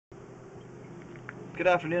Good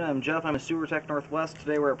afternoon, I'm Jeff. I'm a Sewer Tech Northwest.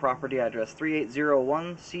 Today we're at property address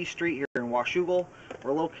 3801 C Street here in Washougal.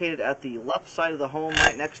 We're located at the left side of the home,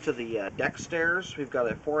 right next to the deck stairs. We've got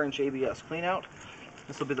a 4-inch ABS cleanout.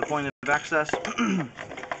 This will be the point of access. I'm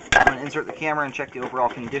going to insert the camera and check the overall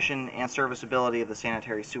condition and serviceability of the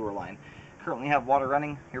sanitary sewer line. Currently have water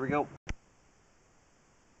running. Here we go.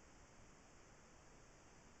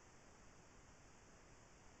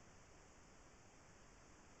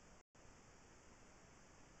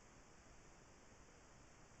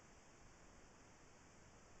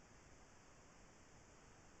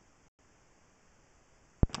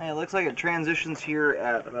 It looks like it transitions here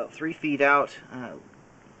at about 3 feet out.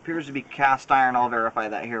 Appears to be cast iron. I'll verify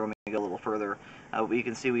that here when we go a little further. But you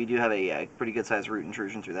can see we do have a pretty good sized root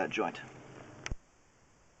intrusion through that joint.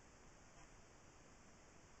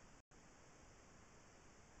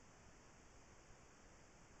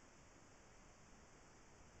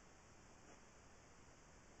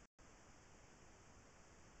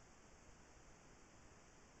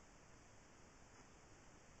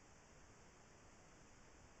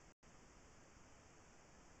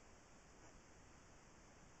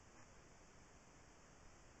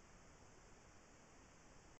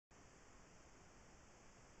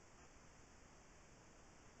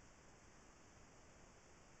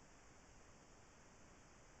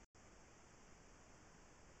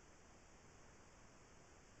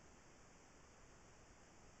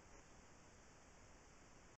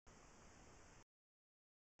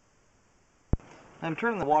 I'm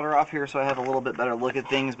turning the water off here so I have a little bit better look at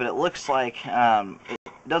things, but it looks like it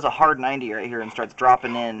does a hard 90 right here and starts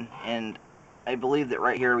dropping in, and I believe that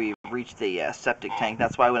right here we've reached the septic tank.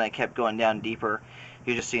 That's why when I kept going down deeper,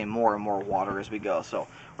 you're just seeing more and more water as we go. So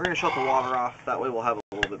we're going to shut the water off. That way we'll have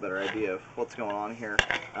a little bit better idea of what's going on here.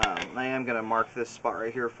 I am going to mark this spot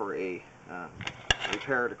right here for a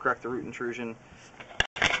repair to correct the root intrusion.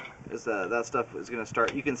 That stuff is going to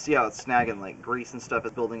start. You can see how it's snagging, like grease and stuff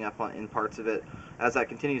is building up in parts of it. As that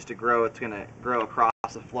continues to grow, it's going to grow across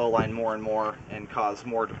the flow line more and more and cause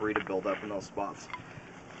more debris to build up in those spots.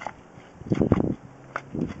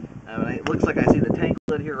 It looks like I see the tank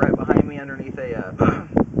lid here right behind me underneath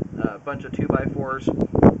a bunch of 2x4s.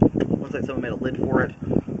 Looks like someone made a lid for it.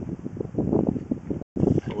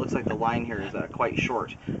 So it looks like the line here is quite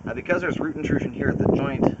short. Because there's root intrusion here at the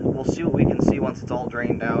joint, we'll see what we can see once it's all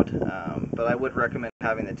drained out, but I would recommend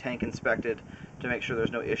having the tank inspected to make sure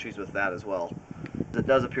there's no issues with that as well. It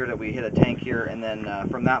does appear that we hit a tank here, and then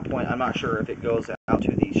from that point, I'm not sure if it goes out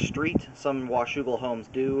to the street. Some Washougal homes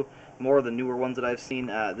do. More of the newer ones that I've seen,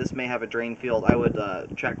 this may have a drain field. I would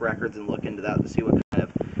check records and look into that to see what kind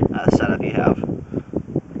of setup you have.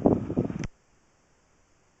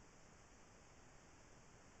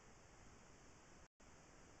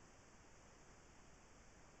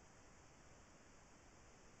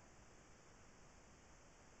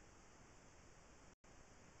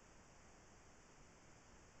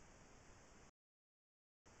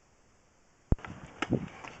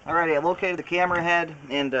 Alrighty, I located the camera head,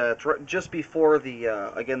 and just before the,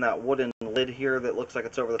 again, that wooden lid here that looks like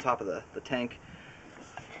it's over the top of the tank,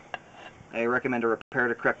 I recommend a repair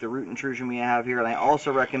to correct the root intrusion we have here, and I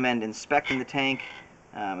also recommend inspecting the tank.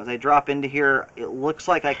 As I drop into here, it looks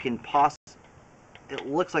like it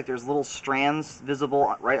looks like there's little strands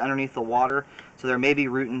visible right underneath the water, so there may be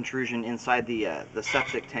root intrusion inside the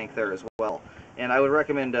septic tank there as well. And I would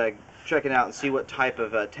recommend checking out and see what type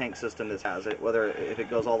of tank system this has, whether if it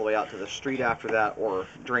goes all the way out to the street after that or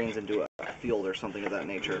drains into a field or something of that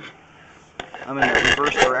nature. I'm in the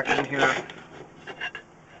reverse direction here.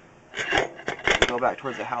 Go back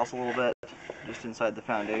towards the house a little bit, just inside the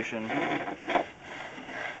foundation.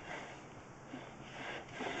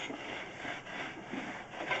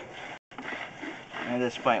 And at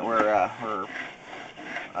this point, we're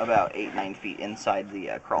about 8-9 feet inside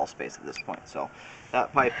the crawl space at this point. So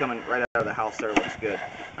that pipe coming right out of the house there looks good.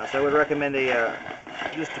 So I would recommend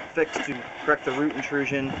just a fix to correct the root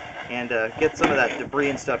intrusion and get some of that debris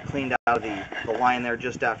and stuff cleaned out of the line there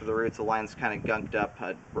just after the roots. The line's kind of gunked up.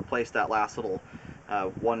 I'd replace that last little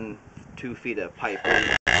 1-2 feet of pipe in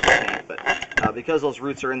the tank. But because those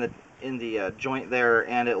roots are in the joint there,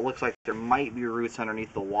 and it looks like there might be roots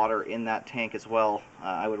underneath the water in that tank as well,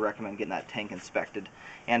 I would recommend getting that tank inspected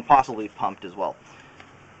and possibly pumped as well.